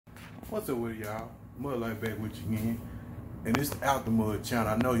What's up with y'all? Mudlight back with you again. And it's Out the Mud channel.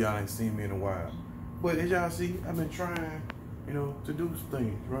 I know y'all ain't seen me in a while. But as y'all see, I've been trying, to do some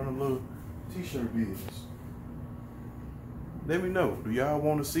things. Run a little t-shirt business. Let me know. Do y'all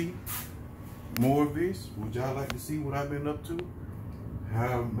want to see more of this? Would y'all like to see what I've been up to?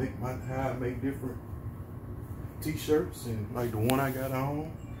 How I make different t-shirts, and like the one I got on.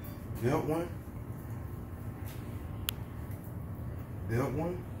 That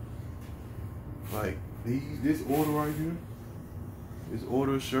one. Like this order right here. This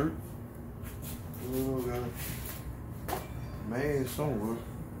order of shirt. Oh, got a mask somewhere.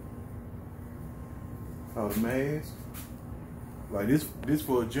 Oh, the mask. Like this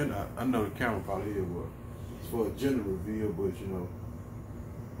for a gender. I know the camera probably here, but it's for a gender reveal. But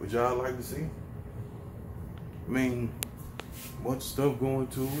would y'all like to see? I mean, bunch of stuff going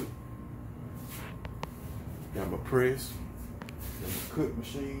to it. Got my press. Got my cut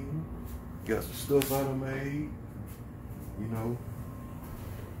machine. Got some stuff I done made.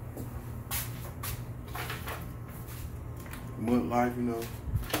 Mud life,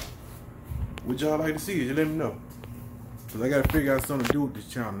 Would y'all like to see it? Just let me know. Cause I gotta figure out something to do with this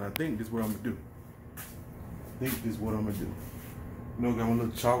channel. And I think this is what I'm gonna do. Got my little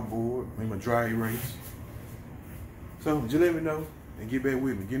chalkboard, make my dry erase. So just let me know and get back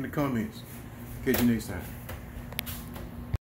with me. Get in the comments. Catch you next time.